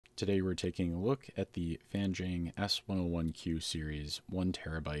Today we're taking a look at the Fanxiang S101Q series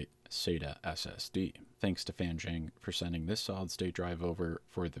 1TB SATA SSD. Thanks to Fanxiang for sending this solid-state drive over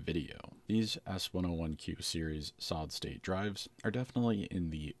for the video. These S101Q series solid-state drives are definitely in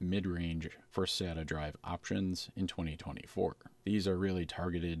the mid-range for SATA drive options in 2024. These are really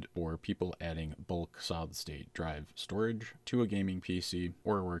targeted for people adding bulk solid-state drive storage to a gaming PC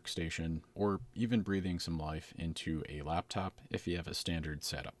or a workstation, or even breathing some life into a laptop if you have a standard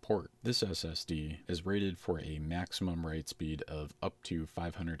SATA port. This SSD is rated for a maximum write speed of up to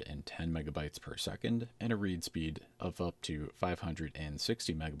 510 megabytes per second and a read speed of up to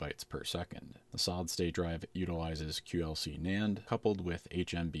 560 megabytes per second. The solid-state drive utilizes QLC NAND coupled with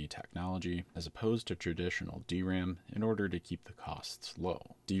HMB technology as opposed to traditional DRAM in order to keep the costs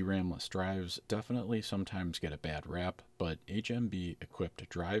low. DRAM-less drives definitely sometimes get a bad rap, but HMB equipped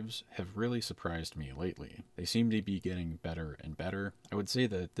drives have really surprised me lately. They seem to be getting better and better. I would say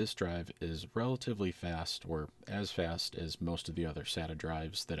that this drive is relatively fast, or as fast as most of the other SATA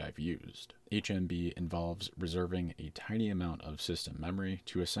drives that I've used. HMB involves reserving a tiny amount of system memory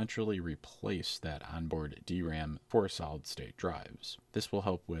to essentially replace that onboard DRAM for solid-state drives. This will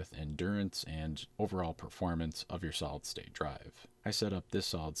help with endurance and overall performance of your solid-state drive. I set up this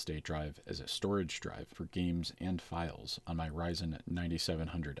solid-state drive as a storage drive for games and files on my Ryzen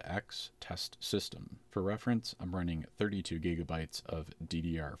 9700X test system. For reference, I'm running 32 gigabytes of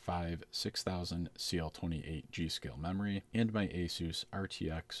DDR5 6000 CL28 G.Skill memory and my ASUS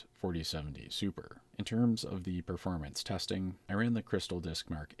RTX 4070 Super. In terms of the performance testing, I ran the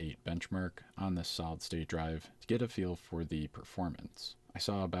CrystalDiskMark 8 benchmark on this solid-state drive to get a feel for the performance. I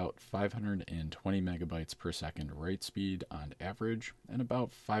saw about 520 megabytes per second write speed on average, and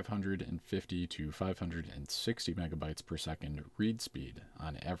about 550 to 560 megabytes per second read speed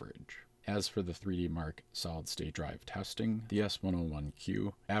on average. As for the 3DMark solid-state drive testing, the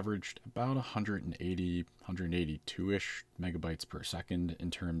S101Q averaged about 180, 182-ish megabytes per second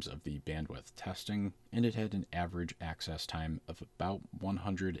in terms of the bandwidth testing, and it had an average access time of about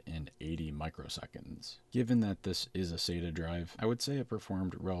 180 microseconds. Given that this is a SATA drive, I would say it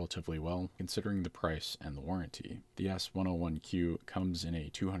performed relatively well considering the price and the warranty. The S101Q comes in a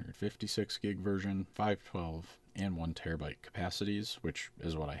 256 gig version, 512, and 1 terabyte capacities, which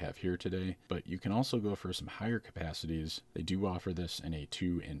is what I have here today, but you can also go for some higher capacities. They do offer this in a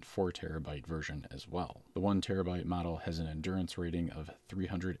 2 and 4 terabyte version as well. The 1 terabyte model has an endurance rating of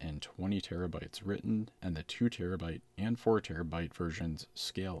 320 terabytes written, and the 2 terabyte and 4 terabyte versions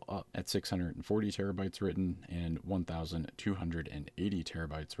scale up at 640 terabytes written and 1280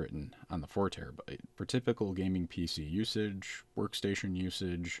 terabytes written on the 4 terabyte. For typical gaming PC usage, workstation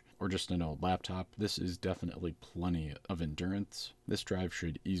usage, or just an old laptop, this is definitely plenty of endurance. This drive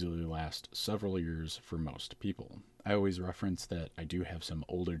should easily last several years for most people. I always reference that I do have some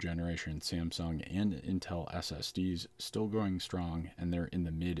older generation Samsung and Intel SSDs still going strong, and they're in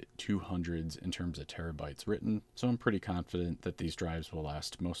the mid 200s in terms of terabytes written, so I'm pretty confident that these drives will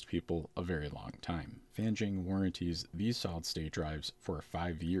last most people a very long time. Fanxiang warranties these solid-state drives for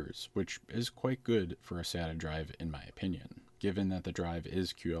 5 years, which is quite good for a SATA drive in my opinion. Given that the drive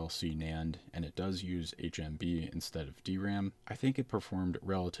is QLC NAND and it does use HMB instead of DRAM, I think it performed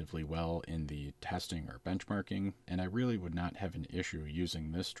relatively well in the testing or benchmarking, and I really would not have an issue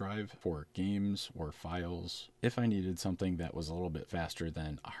using this drive for games or files if I needed something that was a little bit faster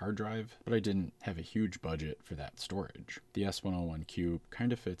than a hard drive, but I didn't have a huge budget for that storage. The S101Q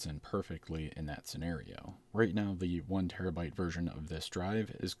kind of fits in perfectly in that scenario. Right now, the 1 terabyte version of this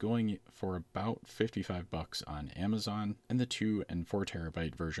drive is going for about $55 on Amazon, and the 2 and 4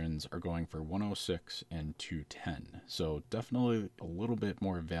 terabyte versions are going for $106 and $210. So definitely a little bit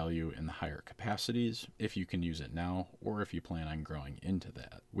more value in the higher capacities if you can use it now, or if you plan on growing into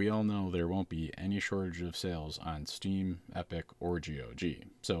that. We all know there won't be any shortage of sales on Steam, Epic, or GOG,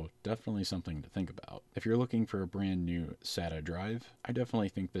 so definitely something to think about. If you're looking for a brand new SATA drive, I definitely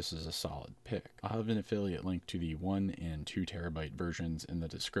think this is a solid pick. I'll have an affiliate link to the 1 and 2 terabyte versions in the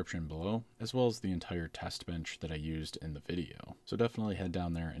description below, as well as the entire test bench that I used in the video. So definitely head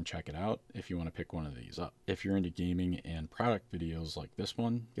down there and check it out if you want to pick one of these up. If you're into gaming and product videos like this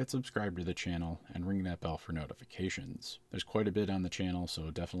one, get subscribed to the channel and ring that bell for notifications. There's quite a bit on the channel, so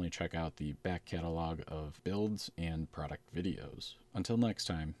definitely check out the back catalog of builds and product videos. Until next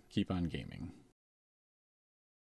time, keep on gaming.